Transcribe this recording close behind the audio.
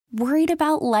Worried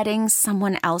about letting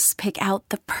someone else pick out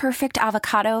the perfect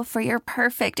avocado for your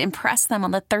perfect impress them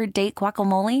on the third date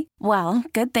guacamole? Well,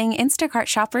 good thing Instacart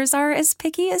shoppers are as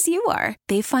picky as you are.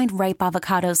 They find ripe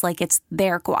avocados like it's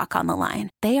their guac on the line.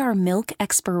 They are milk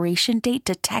expiration date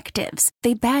detectives.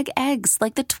 They bag eggs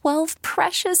like the 12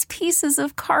 precious pieces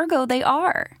of cargo they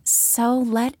are. So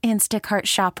let Instacart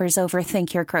shoppers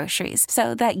overthink your groceries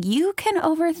so that you can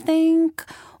overthink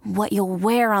what you'll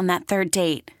wear on that third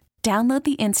date. Download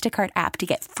the Instacart app to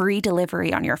get free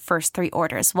delivery on your first 3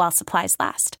 orders while supplies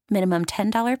last. Minimum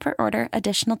 $10 per order.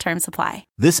 Additional terms apply.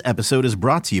 This episode is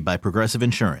brought to you by Progressive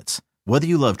Insurance. Whether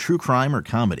you love true crime or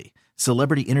comedy,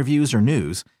 celebrity interviews or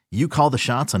news, you call the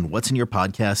shots on what's in your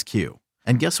podcast queue.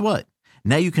 And guess what?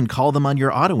 Now you can call them on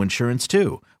your auto insurance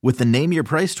too with the Name Your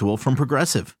Price tool from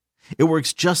Progressive. It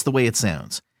works just the way it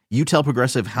sounds. You tell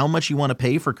Progressive how much you want to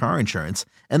pay for car insurance,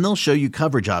 and they'll show you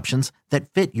coverage options that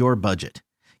fit your budget.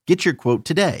 Get your quote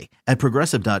today at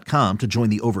Progressive.com to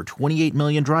join the over 28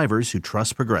 million drivers who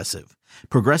trust Progressive.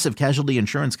 Progressive Casualty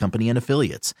Insurance Company and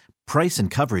Affiliates. Price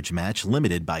and coverage match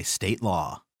limited by state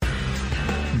law.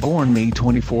 Born May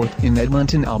 24th in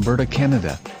Edmonton, Alberta,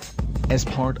 Canada. As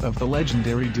part of the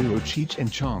legendary duo Cheech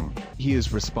and Chong, he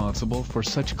is responsible for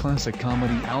such classic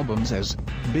comedy albums as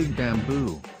Big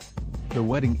Bamboo, The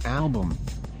Wedding Album,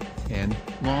 and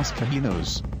Los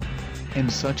Cajinos, and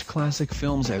such classic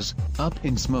films as Up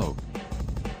in Smoke,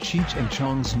 Cheech and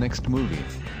Chong's next movie,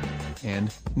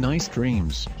 and Nice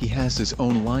Dreams. He has his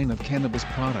own line of cannabis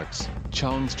products,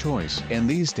 Chong's Choice, and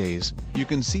these days, you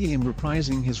can see him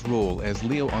reprising his role as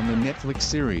Leo on the Netflix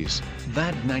series,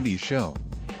 That 90s Show.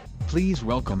 Please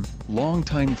welcome,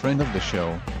 longtime friend of the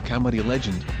show, comedy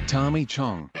legend, Tommy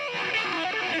Chong.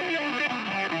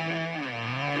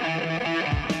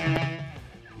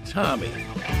 Tommy.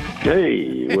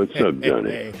 Hey, what's up,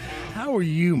 Johnny? Hey, how are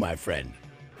you, my friend?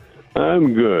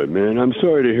 I'm good, man. I'm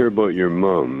sorry to hear about your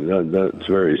mom. That's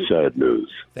very sad news.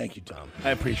 Thank you, Tom.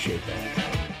 I appreciate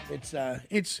that.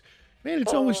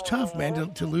 It's always tough,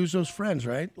 man, to lose those friends,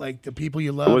 right? Like the people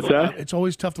you love. What's that? It's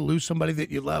always tough to lose somebody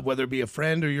that you love, whether it be a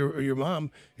friend or your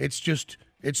mom. It's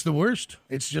the worst.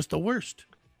 It's just the worst.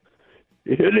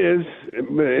 It is.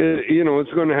 It's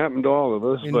going to happen to all of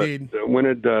us. Indeed. But when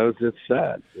it does, it's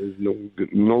sad. There's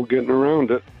no getting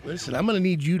around it. Listen, I'm going to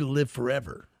need you to live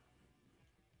forever.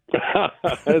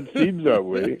 It seems that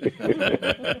way.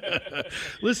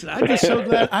 Listen, I'm just so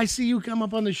glad I see you come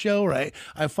up on the show, right?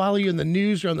 I follow you in the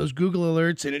news or on those Google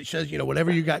alerts, and it says, whatever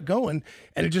you got going,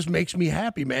 and it just makes me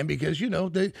happy, man, because, you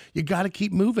got to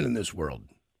keep moving in this world.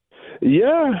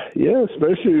 Yeah,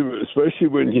 especially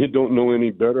when you don't know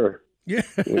any better. Yeah.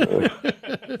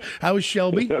 How is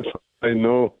Shelby? I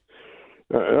know.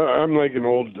 I'm like an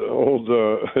old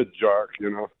jock,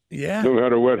 Yeah. No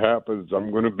matter what happens, I'm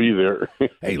going to be there.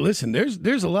 Hey, listen,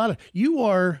 there's a lot of you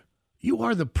are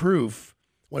the proof.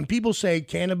 When people say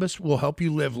cannabis will help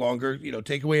you live longer,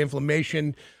 take away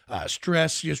inflammation,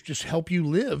 stress, just help you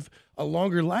live a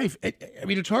longer life. I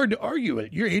mean, it's hard to argue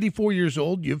it. You're 84 years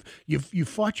old. You've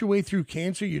fought your way through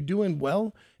cancer. You're doing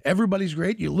well. Everybody's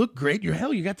great. You look great. You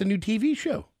got the new TV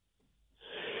show.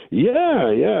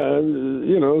 Yeah.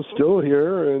 Still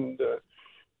here, and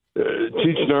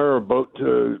Cheech and I are about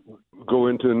to go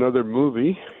into another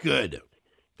movie. Good.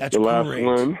 That's the great.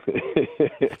 last one.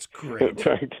 That's great. In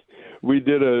fact, we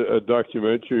did a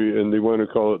documentary, and they want to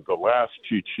call it The Last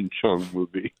Cheech and Chong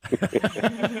Movie.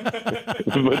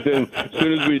 But then, as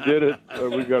soon as we did it,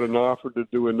 we got an offer to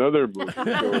do another movie.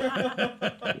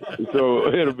 So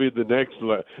it'll be the next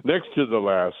to the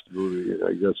last movie,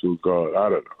 I guess we'll call it. I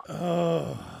don't know.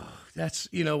 Oh, that's,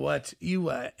 what?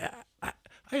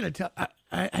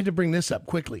 I had to bring this up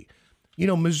quickly.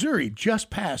 Missouri just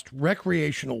passed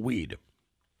recreational weed.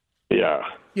 Yeah.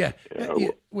 Yeah.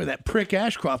 Where that prick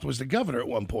Ashcroft was the governor at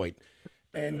one point.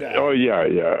 And yeah.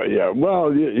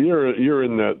 Well, you're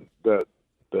in that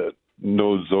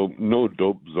no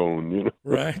dope zone,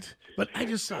 Right. But I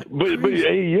just thought. But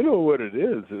hey, you know what it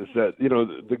is that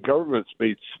the government's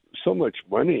made so much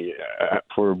money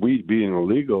for weed being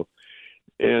illegal,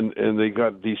 and they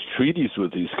got these treaties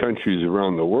with these countries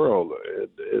around the world.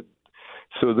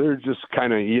 So they're just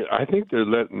kind of, I think they're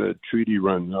letting the treaty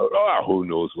run out. Oh, who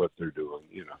knows what they're doing,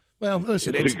 Well,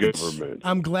 listen, it's the government.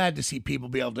 I'm glad to see people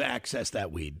be able to access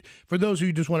that weed. For those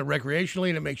who just want it recreationally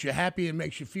and it makes you happy and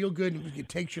makes you feel good and it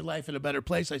takes your life in a better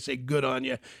place, I say good on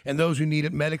you. And those who need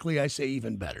it medically, I say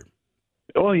even better.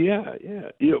 Oh, yeah.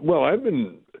 Well, I've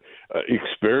been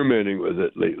experimenting with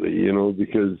it lately,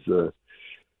 because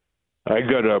I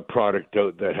got a product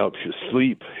out that helps you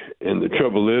sleep. And the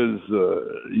trouble is,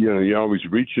 you're always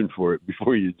reaching for it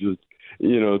before you just,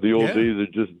 the old days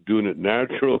of just doing it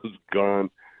natural is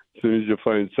gone. as soon as you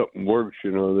find something works,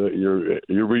 that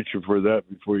you're reaching for that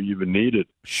before you even need it.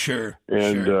 Sure.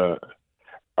 And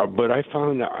but I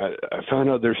found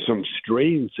out there's some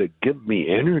strains that give me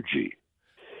energy.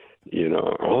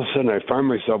 All of a sudden I find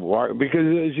myself walking, because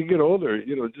as you get older,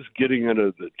 just getting out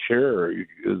of the chair is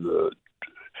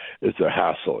a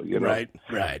hassle. Right.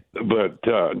 But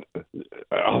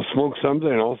I'll smoke something,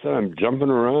 and all of a sudden I'm jumping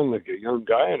around like a young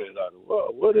guy, and I thought,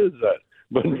 well, what is that?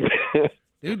 But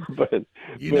Dude, but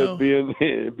being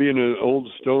an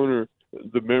old stoner,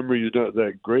 the memory is not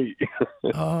that great.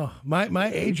 Oh,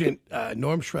 my agent,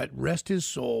 Norm Schrutt, rest his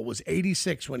soul, was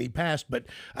 86 when he passed. But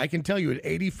I can tell you, at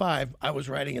 85, I was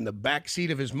riding in the back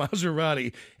seat of his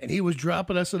Maserati, and he was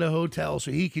dropping us at a hotel so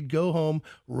he could go home,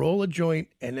 roll a joint,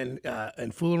 and then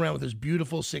and fool around with his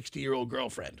beautiful 60-year-old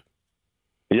girlfriend.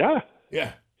 Yeah.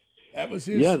 That was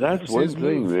his. Yeah, that's one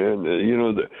thing, move.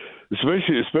 man.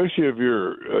 Especially if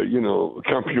you're,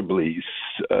 comfortably,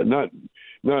 not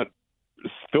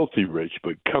filthy rich,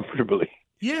 but comfortably.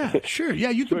 Yeah, sure. Yeah,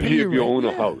 you can Especially pay your if you rent. own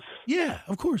a house. Yeah,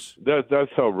 of course.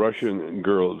 That's how Russian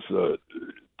girls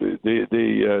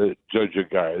they judge a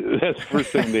guy. That's the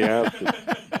first thing they ask them.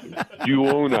 Do you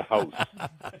own a house?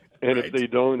 And if they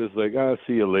don't, it's like,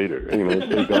 see you later.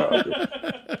 They go out.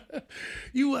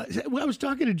 I was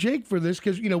talking to Jake for this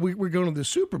because we're going to the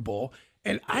Super Bowl,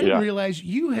 and I didn't realize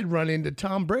you had run into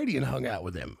Tom Brady and hung out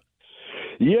with him.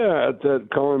 Yeah, at that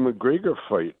Colin McGregor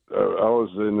fight, I was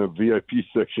in the VIP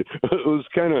section. It was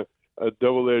kind of a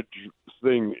double-edged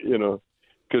thing,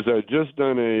 because I just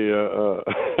done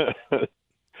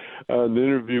an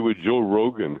interview with Joe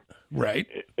Rogan. Right.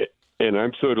 And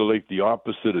I'm sort of like the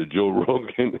opposite of Joe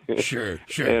Rogan. Sure.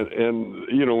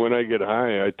 And when I get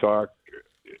high, I talk,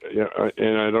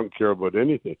 and I don't care about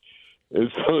anything.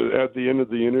 And so at the end of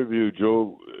the interview,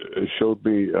 Joe showed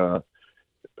me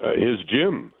his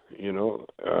gym. He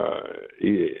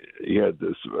had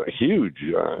this huge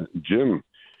gym,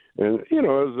 and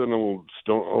as an old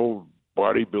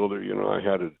bodybuilder, I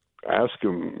had to ask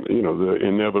him, the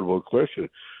inevitable question.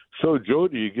 So, Joe,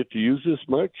 do you get to use this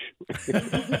much?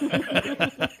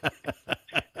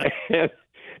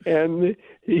 and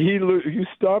he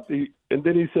stopped, and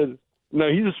then he said, "Now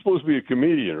he's supposed to be a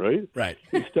comedian, right?" Right.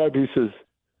 He stopped. He says,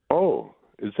 "Oh,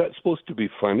 is that supposed to be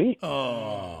funny?"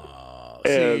 Oh.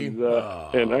 And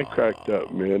I cracked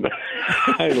up, man.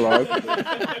 I lost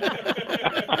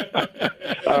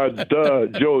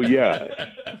it. Joe, yeah.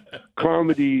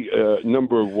 Comedy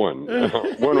number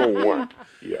 101.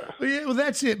 Yeah. Well,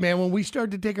 that's it, man. When we start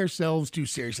to take ourselves too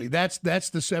seriously, that's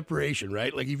the separation,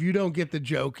 right? Like if you don't get the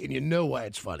joke and you know why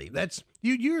it's funny, that's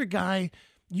you're a guy.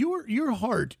 Your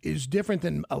heart is different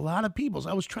than a lot of people's.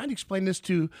 I was trying to explain this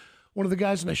to one of the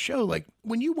guys on the show. Like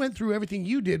when you went through everything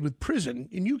you did with prison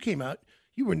and you came out,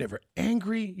 you were never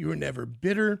angry. You were never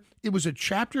bitter. It was a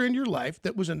chapter in your life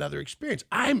that was another experience.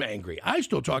 I'm angry. I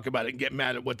still talk about it and get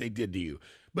mad at what they did to you.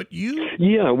 But you?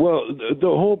 Yeah, well, the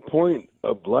whole point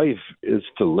of life is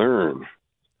to learn.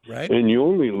 Right. And you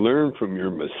only learn from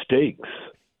your mistakes.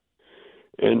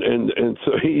 And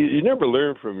so you never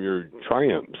learn from your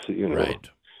triumphs,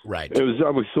 Right. It was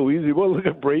always so easy. Well, look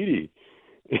at Brady.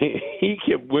 He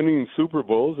kept winning Super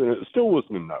Bowls, and it still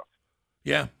wasn't enough.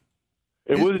 Yeah.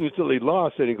 It wasn't until he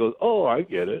lost, and he goes, "Oh, I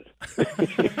get it.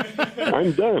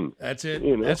 I'm done." That's it.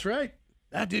 That's right.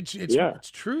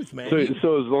 It's truth, man. So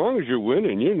as long as you're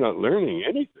winning, you're not learning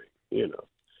anything,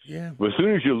 Yeah. But as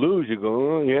soon as you lose, you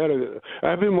go, "Oh, yeah."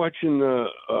 I've been watching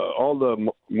all the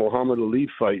Muhammad Ali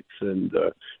fights and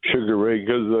Sugar Ray,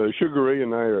 because Sugar Ray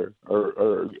and I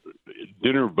are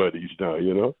dinner buddies now,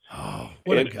 Oh,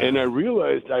 what a guy. And I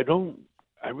realized I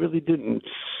really didn't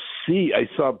see. I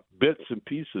saw bits and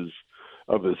pieces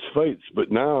of his fights,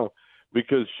 but now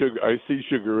because I see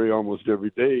Sugar Ray almost every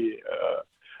day,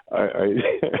 I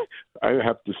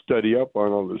have to study up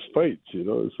on all his fights,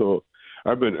 So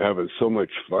I've been having so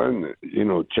much fun,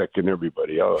 checking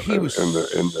everybody out He was in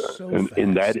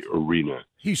that arena.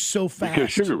 He's so fast.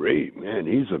 Because Sugar Ray, man,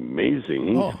 he's amazing.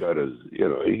 He's got his,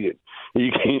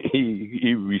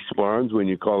 he responds when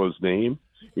you call his name.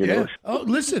 You know? Oh,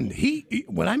 listen, he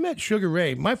when I met Sugar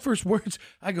Ray, my first words,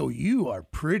 I go, "You are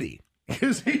pretty."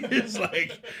 Because he is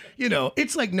like,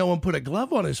 it's like no one put a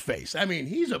glove on his face. I mean,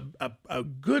 he's a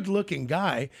good-looking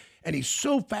guy, and he's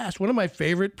so fast. One of my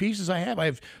favorite pieces I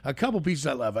have a couple pieces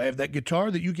I love. I have that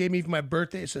guitar that you gave me for my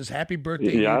birthday. It says, "Happy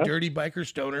Birthday, You Dirty Biker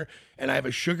Stoner." And I have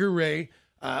a Sugar Ray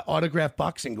autographed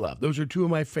boxing glove. Those are two of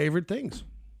my favorite things.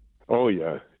 Oh,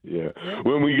 yeah.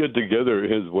 When we get together,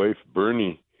 his wife,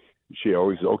 Bernie, she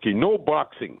always, okay, no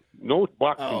boxing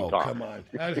talk. Oh, come on.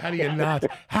 How do you not?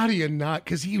 How do you not?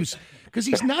 Because he's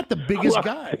not the biggest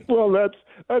guy. Well,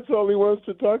 That's all he wants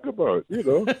to talk about, you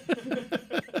know.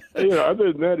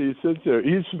 Other than that, he sits there.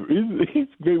 He's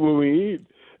good when we eat.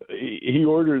 He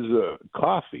orders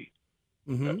coffee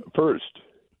first.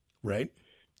 Right.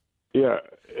 Yeah,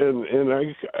 and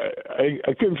I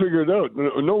couldn't figure it out.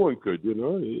 No one could, you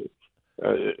know.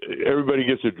 Everybody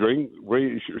gets a drink.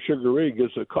 Sugar Ray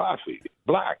gets a coffee,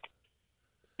 black,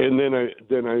 and then I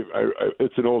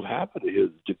it's an old habit of his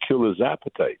to kill his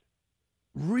appetite.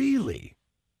 Really?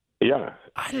 Yeah,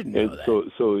 I didn't know that.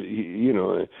 So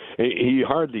he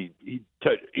hardly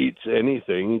eats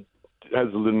anything. He has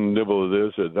a little nibble of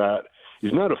this or that.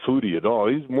 He's not a foodie at all.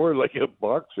 He's more like a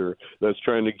boxer that's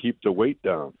trying to keep the weight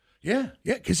down. Yeah,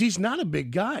 because he's not a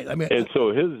big guy. I mean, and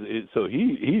so he's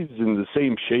in the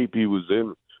same shape he was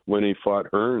in when he fought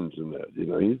Hearns and that. You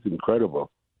know, he's incredible.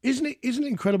 Isn't it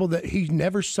incredible that he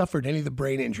never suffered any of the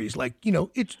brain injuries? Like,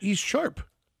 he's sharp.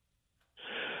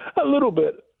 A little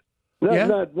bit.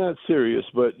 Not serious,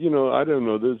 but I don't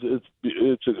know.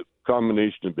 It's a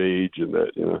combination of age and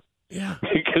that, Yeah.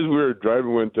 Because we were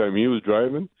driving one time. He was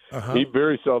driving. Uh-huh. He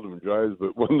very seldom drives,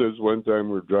 but there's one time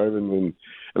we're driving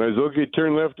and I said, "Okay,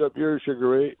 turn left up here, Sugar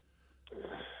Ray."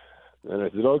 And I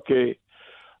said, "Okay,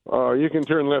 you can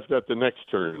turn left at the next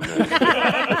turn."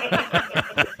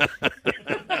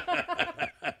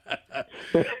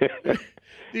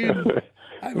 Dude.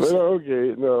 But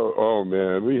okay, no. Oh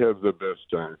man, we have the best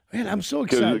time. Man, I'm so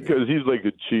excited because he's like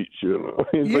a cheat,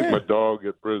 He's like my dog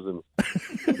at prison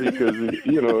because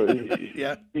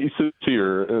he sits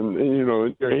here and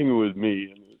you're hanging with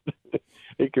me. And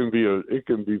it can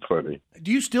be funny.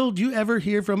 Do you ever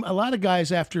hear from a lot of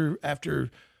guys after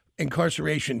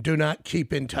incarceration do not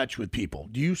keep in touch with people?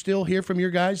 Do you still hear from your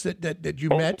guys that you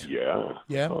met?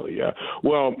 Yeah. Oh yeah.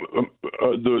 Well,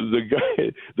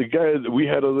 the guy we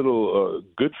had a little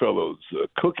Goodfellas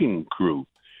cooking crew,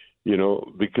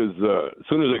 because as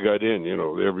soon as I got in,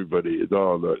 everybody,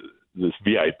 all this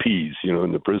VIPs,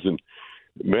 in the prison,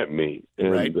 met me,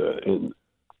 and right. And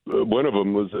one of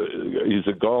them he's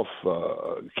a golf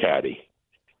caddy.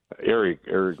 Eric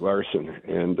Larson,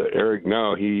 and Eric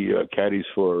now he caddies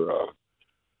for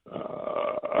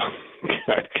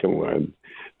God, come on,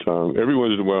 Tom. Every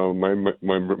once in a while,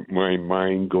 my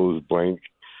mind goes blank.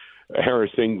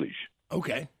 Harris English.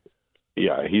 Okay.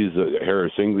 Yeah, he's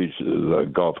Harris English is a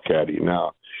golf caddy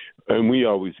now, and we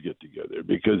always get together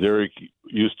because Eric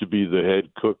used to be the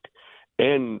head cook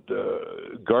and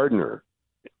gardener.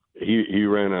 He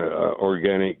ran a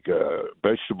organic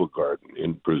vegetable garden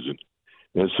in prison.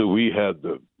 And so we had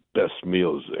the best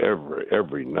meals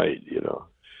every night,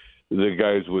 The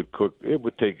guys would cook. It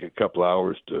would take a couple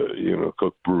hours to,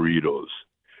 cook burritos.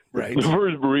 Right. The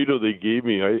first burrito they gave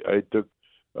me, I took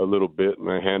a little bit and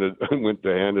I went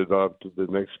to hand it off to the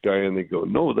next guy, and they go,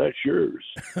 "No, that's yours."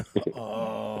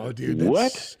 Oh, dude.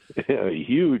 What? Yeah,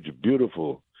 huge,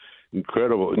 beautiful,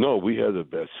 incredible. No, we had the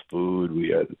best food.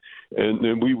 And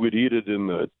then we would eat it in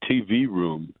the TV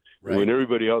room. Right. When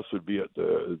everybody else would be at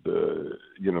the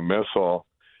mess hall,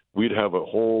 we'd have a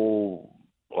whole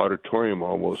auditorium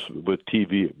almost with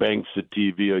TV, banks of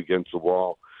TV against the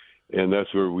wall, and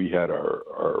that's where we had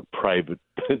our private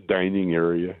dining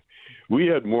area. We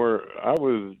had more. I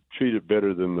was treated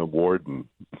better than the warden.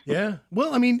 Yeah.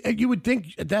 Well, I mean, you would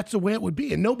think that's the way it would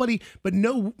be, and no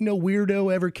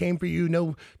weirdo ever came for you.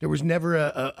 No, there was never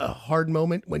a hard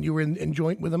moment when you were in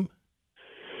joint with them.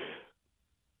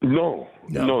 No,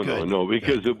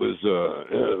 because it was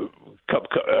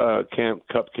Camp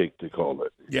Cupcake, they called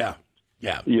it. Yeah.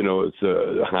 It's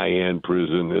a high-end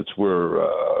prison. It's where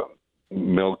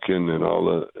Melkin and all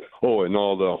the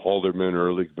Halderman,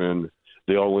 Ehrlichman,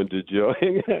 they all went to jail.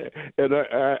 And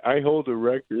I hold a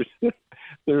record.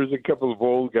 There's a couple of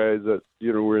old guys that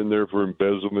were in there for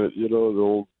embezzlement. The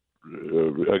old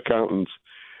accountants,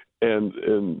 and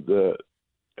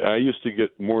I used to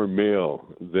get more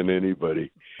mail than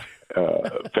anybody,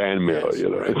 fan mail,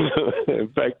 In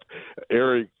fact,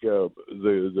 Eric,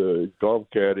 the golf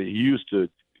caddy, he used to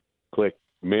collect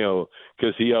mail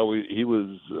because he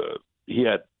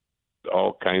had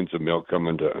all kinds of mail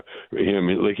coming to him.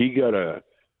 Like he got a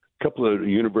couple of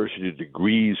university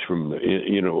degrees from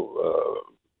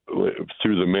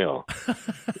through the mail.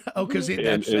 Oh, because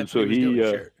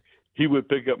he would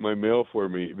pick up my mail for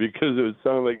me because it would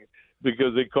sound like.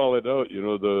 Because they call it out,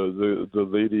 the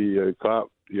lady cop,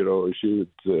 she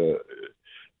would.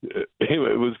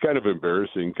 It was kind of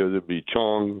embarrassing because it'd be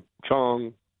chong,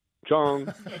 chong,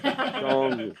 chong,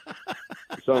 chong.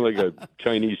 It sounded like a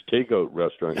Chinese takeout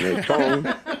restaurant. Chong.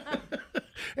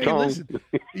 Hey, chong. Listen,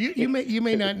 you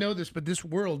may not know this, but this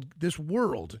world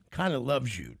kind of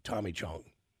loves you, Tommy Chong.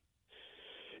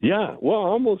 Yeah, well,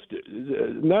 almost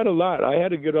not a lot. I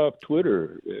had to get off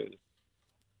Twitter,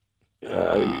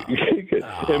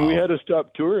 and we had to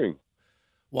stop touring.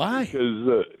 Why? Because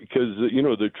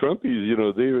the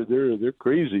Trumpies, they're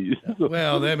crazy.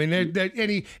 Well, I mean,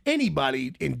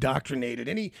 anybody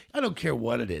indoctrinated. I don't care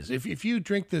what it is. If you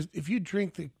drink the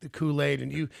Kool-Aid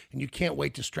and you can't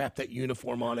wait to strap that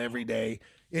uniform on every day,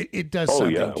 it does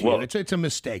something to you. It's a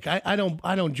mistake. I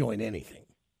don't join anything.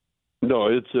 No,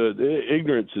 it's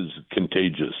ignorance is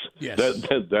contagious. Yes.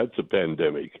 That's a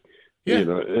pandemic. Yeah.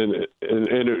 And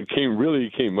it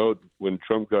came out when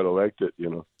Trump got elected.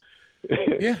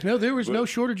 Yeah, no, there was no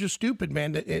shortage of stupid,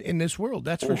 man, in this world.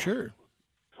 That's for sure.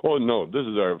 Oh no, this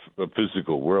is our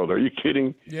physical world. Are you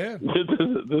kidding? Yeah. This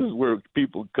is where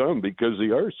people come because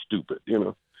they are stupid.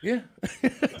 Yeah,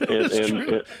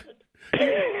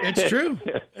 It's true.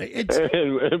 It's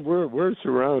true. And we're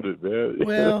surrounded, man.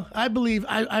 Well, I believe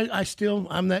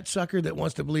I'm that sucker that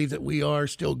wants to believe that we are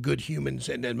still good humans,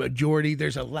 and the majority.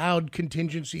 There's a loud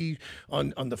contingency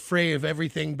on the fray of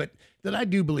everything, but that I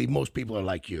do believe most people are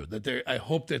like you. I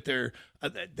hope that they're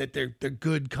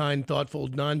good, kind, thoughtful,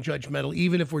 non-judgmental,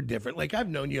 even if we're different. Like I've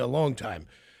known you a long time,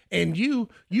 and you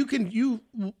and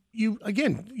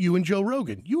Joe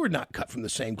Rogan, you are not cut from the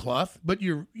same cloth, but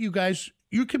you guys.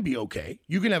 You can be okay.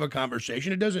 You can have a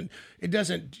conversation. It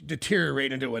doesn't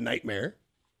deteriorate into a nightmare.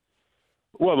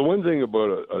 Well, the one thing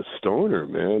about a stoner,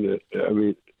 man,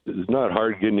 it's not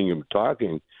hard getting him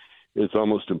talking. It's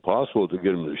almost impossible to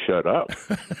get him to shut up.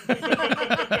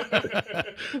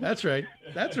 That's right.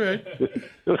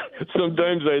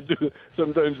 Sometimes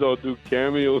I'll do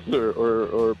cameos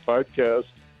or podcasts,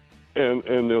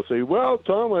 and they'll say, "Well,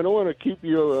 Tom, I don't want to keep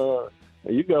you.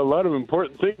 You got a lot of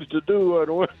important things to do. I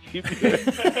don't want to keep you."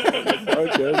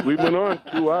 Okay. We've been on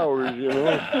 2 hours,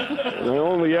 and I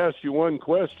only asked you one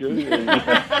question.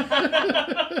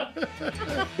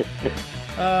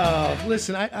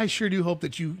 Listen, I sure do hope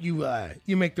that you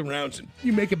make the rounds and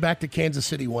you make it back to Kansas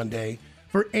City one day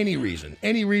for any reason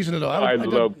at all. I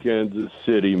love Kansas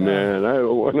City, man. I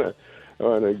want to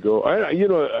go.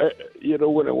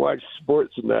 When I watch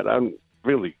sports and that, I don't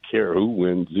really care who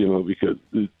wins, because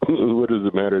what does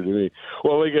it matter to me?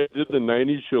 Well, like I did the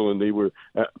 90s show, and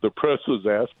the press was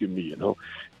asking me, do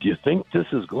you think this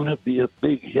is going to be a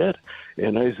big hit?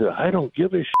 And I said, I don't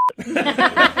give a shit.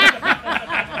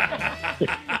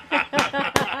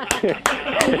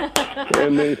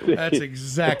 And they say, that's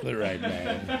exactly right,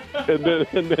 man.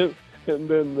 And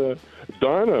then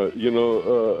Donna,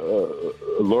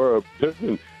 Laura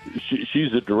Pittman,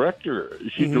 she's a director.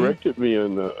 She directed me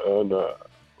on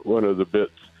one of the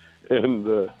bits,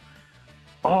 and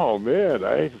oh man,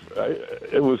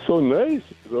 it was so nice,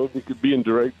 because being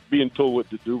told what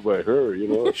to do by her,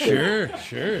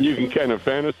 Sure. You can kind of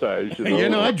fantasize,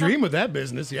 I dream of that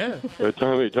business, yeah.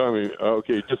 Tommy,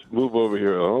 okay, just move over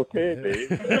here. Okay, babe.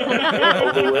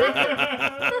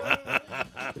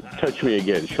 Touch me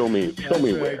again. Show me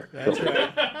where. That's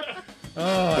right.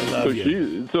 Oh, I love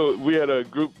you. So we had a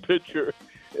group picture,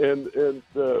 and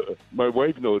my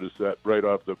wife noticed that right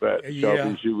off the bat.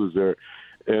 Yeah. She was there,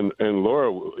 and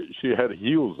Laura, she had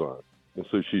heels on, and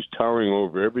so she's towering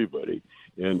over everybody,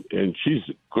 and she's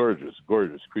a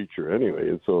gorgeous creature anyway.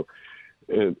 And so,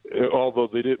 and although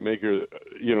they didn't make her,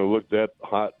 look that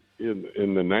hot in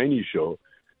the 90s show,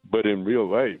 but in real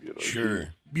life,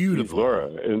 sure, beautiful Laura.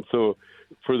 And so,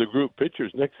 for the group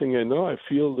pictures, next thing I know, I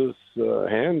feel this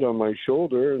hand on my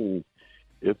shoulder, and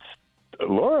it's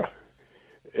Laura.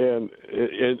 And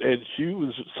she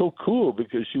was so cool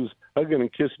because she was hugging and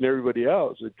kissing everybody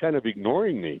else and kind of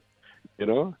ignoring me,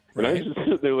 And I was just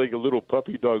sitting there like a little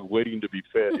puppy dog waiting to be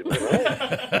fed.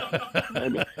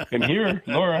 I'm here,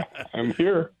 Laura. I'm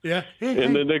here. Yeah.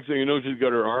 And the next thing you know, she's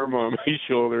got her arm on my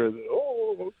shoulder. And,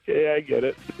 oh, okay, I get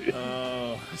it.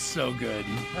 Oh, so good.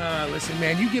 Listen,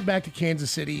 man, you get back to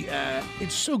Kansas City.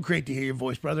 It's so great to hear your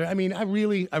voice, brother. I mean, I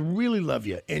really love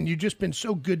you. And you've just been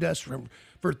so good to us for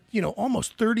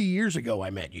almost 30 years ago I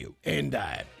met you. And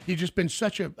you've just been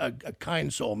such a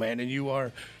kind soul, man. And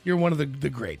you're one of the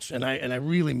greats. And I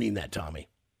really mean that, Tommy.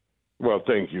 Well,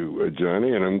 thank you,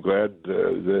 Johnny. And I'm glad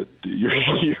that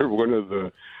you're one of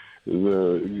the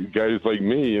guys like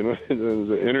me,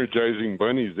 the energizing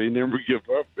bunnies. They never give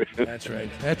up. That's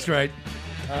right.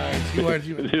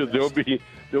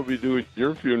 They'll be doing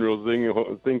your funeral thing,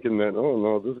 thinking that, oh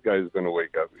no, this guy's going to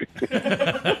wake up.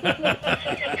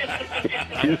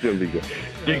 He's going to be good.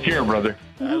 Take care, brother.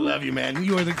 I love you, man.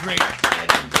 You are the great.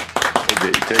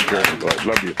 Okay, take care. I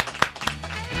love you.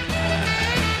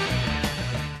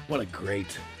 What a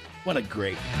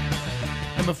great.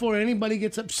 And before anybody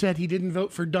gets upset he didn't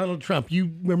vote for Donald Trump,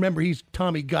 you remember he's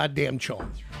Tommy goddamn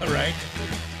Chong. All right?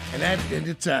 And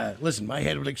it's listen, my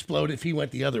head would explode if he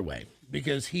went the other way,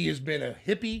 because he has been a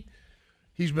hippie,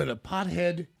 he's been a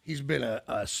pothead, he's been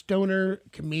a stoner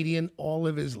comedian all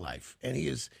of his life, and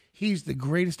he's the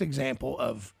greatest example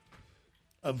of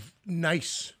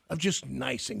just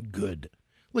nice and good.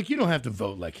 Look, you don't have to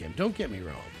vote like him. Don't get me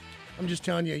wrong. I'm just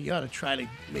telling you, you ought to try to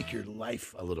make your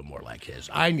life a little more like his.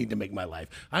 I need to make my life.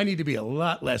 I need to be a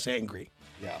lot less angry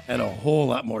and a whole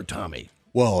lot more Tommy.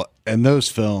 Well, and those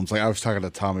films, like I was talking to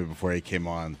Tommy before he came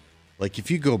on, like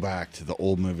if you go back to the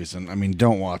old movies, and I mean,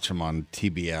 don't watch them on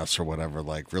TBS or whatever,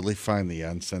 like really find the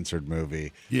uncensored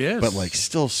movie. Yes. But like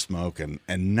still smoking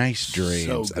and nice dreams.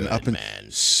 So good, and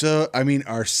man. So, I mean,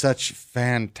 are such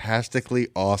fantastically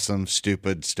awesome,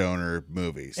 stupid stoner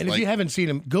movies. And if you haven't seen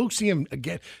them, go see them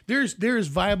again. They're as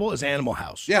viable as Animal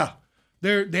House. Yeah.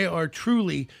 They are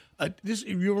truly, this.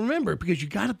 You remember, because you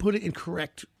got to put it in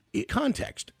correct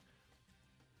context.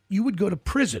 You would go to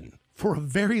prison for a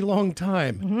very long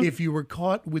time if you were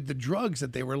caught with the drugs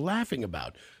that they were laughing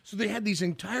about. So they had these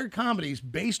entire comedies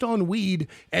based on weed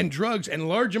and drugs and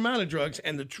large amount of drugs.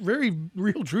 And the very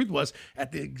real truth was,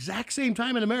 at the exact same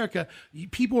time in America,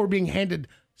 people were being handed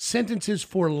sentences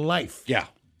for life. Yeah.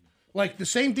 Like the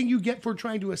same thing you get for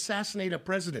trying to assassinate a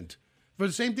president, for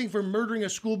the same thing for murdering a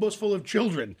school bus full of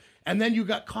children. And then you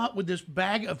got caught with this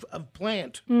bag of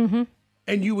plant, and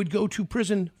you would go to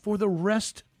prison for the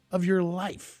rest of your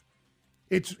life.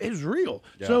 It's real.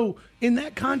 Yeah. So in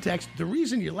that context, the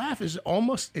reason you laugh is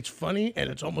it's funny, and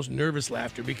it's almost nervous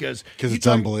laughter, because it's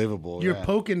unbelievable. You're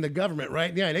poking the government,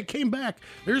 right? Yeah, and it came back.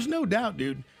 There's no doubt,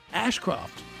 dude.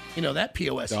 Ashcroft, that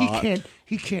POS,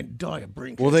 he can't die a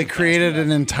brink. Well, they created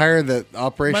an entire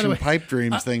Operation Pipe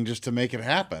Dreams thing just to make it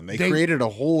happen. They created a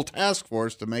whole task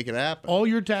force to make it happen. All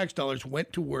your tax dollars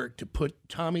went to work to put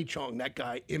Tommy Chong, that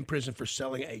guy, in prison for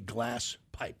selling a glass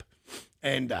pipe.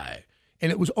 And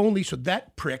it was only so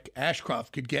that prick,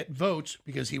 Ashcroft, could get votes,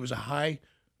 because he was a high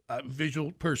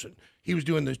visual person. He was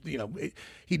doing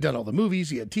he'd done all the movies,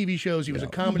 he had TV shows, he was a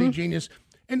comedy genius,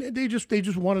 and they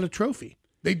just wanted a trophy.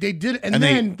 They did it, and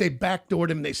then they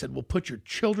backdoored him, and they said, we'll put your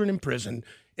children in prison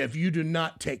if you do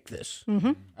not take this.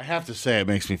 I have to say, it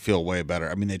makes me feel way better.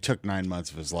 I mean, they took 9 months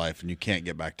of his life, and you can't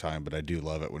get back time, but I do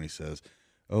love it when he says,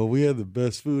 oh, we had the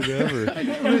best food ever.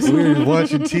 We were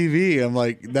watching TV. I'm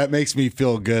like, that makes me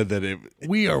feel good that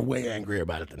we are way angrier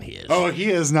about it than he is. Oh, he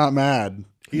is not mad.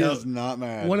 He is not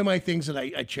mad. One of my things that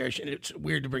I cherish, and it's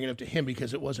weird to bring it up to him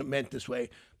because it wasn't meant this way,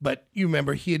 but you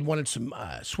remember he had wanted some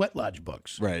Sweat Lodge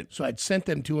books. Right. So I'd sent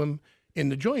them to him in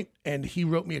the joint, and he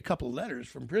wrote me a couple of letters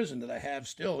from prison that I have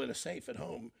still in a safe at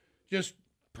home. Just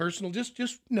personal, just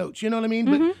notes, you know what I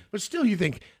mean? But still, you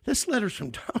think, this letter's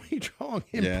from Tommy Chong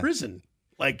in prison.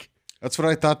 Like, that's what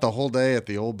I thought the whole day at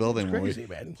the old building crazy, when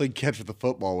we man. played catch with the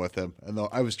football with him. And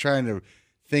I was trying to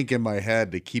think in my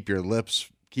head to keep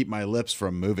my lips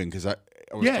from moving, because I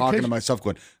was talking to myself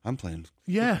going, I'm playing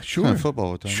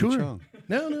football with Tommy Chong.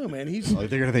 No, man. They're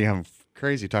going to think I'm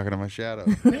crazy talking to my shadow.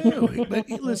 No, but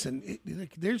listen,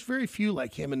 there's very few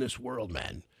like him in this world,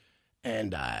 man.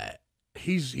 And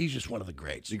he's just one of the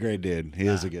greats. He's a great dude. He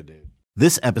is a good dude.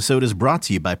 This episode is brought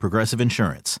to you by Progressive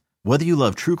Insurance. Whether you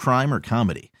love true crime or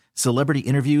comedy, celebrity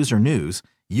interviews or news,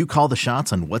 you call the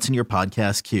shots on what's in your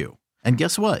podcast queue. And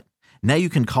guess what? Now you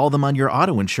can call them on your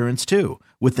auto insurance too,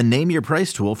 with the Name Your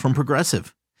Price tool from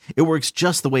Progressive. It works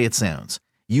just the way it sounds.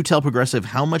 You tell Progressive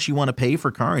how much you want to pay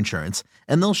for car insurance,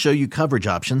 and they'll show you coverage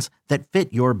options that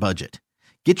fit your budget.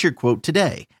 Get your quote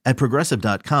today at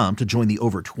Progressive.com to join the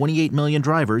over 28 million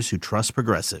drivers who trust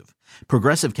Progressive.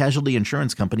 Progressive Casualty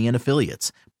Insurance Company and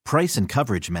Affiliates. Price and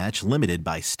coverage match limited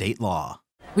by state law.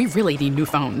 We really need new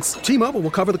phones. T-Mobile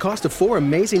will cover the cost of 4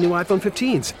 amazing new iPhone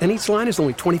 15s, and each line is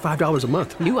only $25 a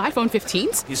month. New iPhone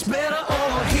 15s? It's better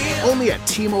over here. Only at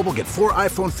T-Mobile, get 4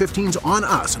 iPhone 15s on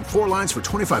us and 4 lines for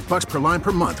 $25 per line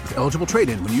per month with eligible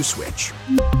trade-in when you switch.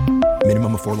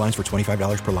 Minimum of 4 lines for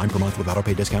 $25 per line per month with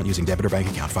autopay discount using debit or bank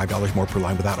account. $5 more per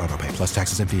line without autopay, plus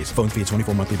taxes and fees. Phone fee at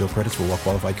 24 monthly bill credits for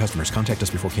well-qualified customers. Contact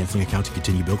us before canceling account to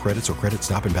continue bill credits or credit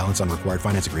stop and balance on required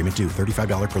finance agreement due.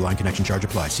 $35 per line connection charge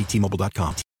applies. See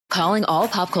T-Mobile.com. Calling all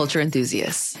pop culture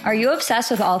enthusiasts. Are you obsessed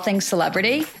with all things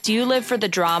celebrity? Do you live for the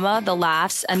drama, the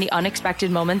laughs, and the unexpected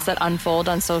moments that unfold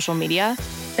on social media?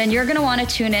 Then you're going to want to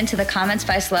tune into the Comments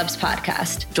by Celebs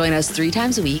podcast. Join us 3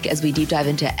 times a week as we deep dive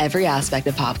into every aspect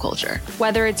of pop culture.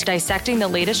 Whether it's dissecting the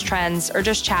latest trends or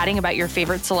just chatting about your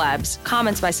favorite celebs,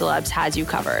 Comments by Celebs has you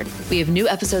covered. We have new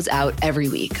episodes out every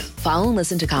week. Follow and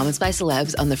listen to Comments by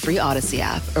Celebs on the free Odyssey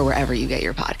app or wherever you get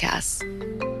your podcasts.